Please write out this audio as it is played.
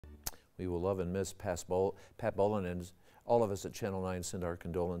We will love and miss Pat Bolin, and all of us at Channel 9 send our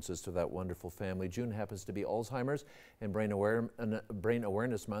condolences to that wonderful family. June happens to be Alzheimer's and Brain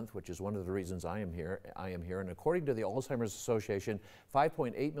Awareness Month, which is one of the reasons I am here. And according to the Alzheimer's Association,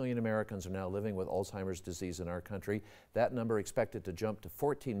 5.8 million Americans are now living with Alzheimer's disease in our country. That number expected to jump to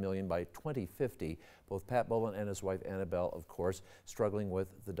 14 million by 2050. Both Pat Bolin and his wife Annabelle, of course, struggling with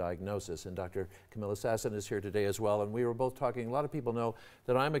the diagnosis. And Dr. Camilla Sasson is here today as well. And we were both talking, a lot of people know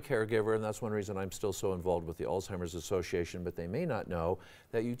that I'm a caregiver, and that's one reason I'm still so involved with the Alzheimer's Association, but they may not know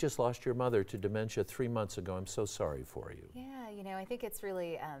that you just lost your mother to dementia 3 months ago. I'm so sorry for you. Yeah, you know, I think it's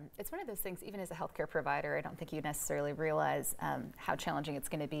really, it's one of those things, even as a healthcare provider, I don't think you necessarily realize how challenging it's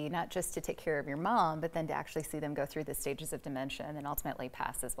going to be, not just to take care of your mom, but then to actually see them go through the stages of dementia and then ultimately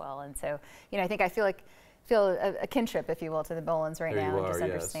pass as well. And so, you know, I think I feel a kinship, if you will, to the Bolins right now, and just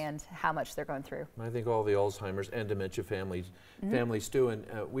understand how much they're going through. I think all the Alzheimer's and dementia families do. And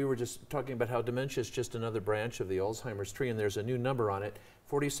we were just talking about how dementia is just another branch of the Alzheimer's tree, and there's a new number on it.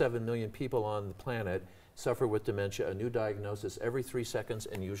 47 million people on the planet suffer with dementia, a new diagnosis every 3 seconds,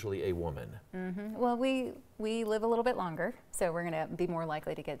 and usually a woman. Well, we live a little bit longer, so we're going to be more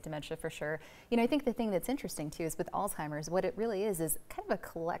likely to get dementia for sure. You know, I think the thing that's interesting too is with Alzheimer's, what it really is kind of a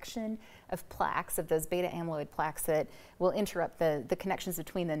collection of plaques, of those beta amyloid plaques that will interrupt the connections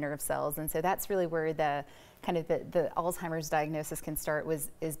between the nerve cells. And so that's really where the Alzheimer's diagnosis can start,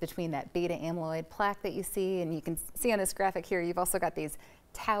 is between that beta amyloid plaque that you see. And you can see on this graphic here, you've also got these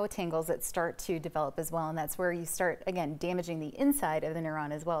tau tangles that start to develop as well, and that's where you start, again, damaging the inside of the neuron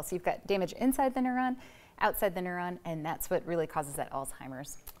as well. So you've got damage inside the neuron, outside the neuron, and that's what really causes that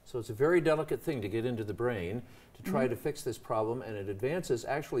Alzheimer's. So it's a very delicate thing to get into the brain to try to fix this problem, and it advances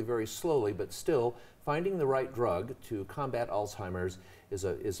actually very slowly, but still finding the right drug to combat Alzheimer's is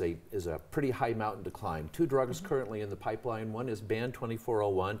a pretty high mountain to climb. 2 drugs currently in the pipeline. One is BAN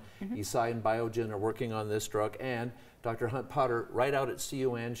 2401. Eisai and Biogen are working on this drug, and Dr. Hunt Potter, right out at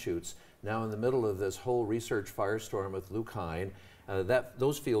CU Anschutz, now in the middle of this whole research firestorm with Leukine.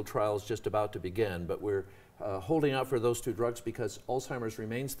 Those field trials just about to begin, but we're holding out for those 2 drugs because Alzheimer's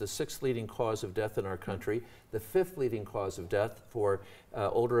remains the 6th leading cause of death in our country, the 5th leading cause of death for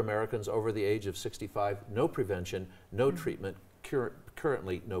older Americans over the age of 65. No prevention, no treatment,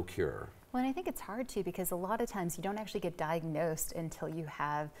 currently no cure. Well, and I think it's hard too, because a lot of times you don't actually get diagnosed until you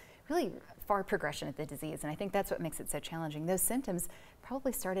have really far progression of the disease, and I think that's what makes it so challenging. Those symptoms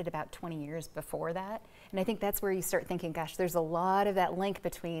probably started about 20 years before that, and I think that's where you start thinking, gosh, there's a lot of that link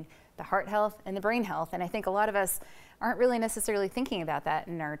between the heart health and the brain health, and I think a lot of us aren't really necessarily thinking about that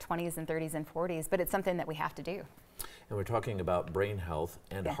in our 20s and 30s and 40s, but it's something that we have to do. And we're talking about brain health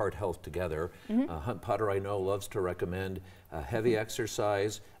and heart health together. Hunt Potter, I know, loves to recommend heavy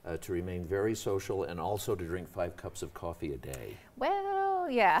exercise, to remain very social, and also to drink 5 cups of coffee a day. Well,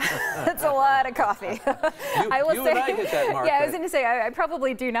 yeah, that's a lot of coffee. I will say, and I hit that mark. Yeah, I was going to say, I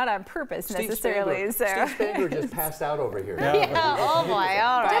probably do not on purpose necessarily. Steve Spangler just passed out over here. Yeah, oh boy,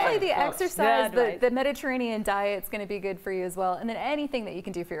 all right. Definitely the exercise, the Mediterranean diet is going to be good for you as well. And then anything that you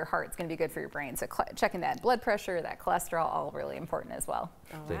can do for your heart is going to be good for your brain. So checking that blood pressure, that cholesterol, all really important as well.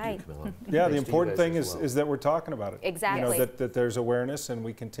 Thank you, Camilla. Yeah, the important thing is that we're talking about it. Exactly. You know, that there's awareness, and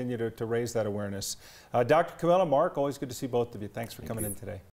we continue to raise that awareness. Dr. Camilla, Mark, always good to see both of you. Thanks for coming in today.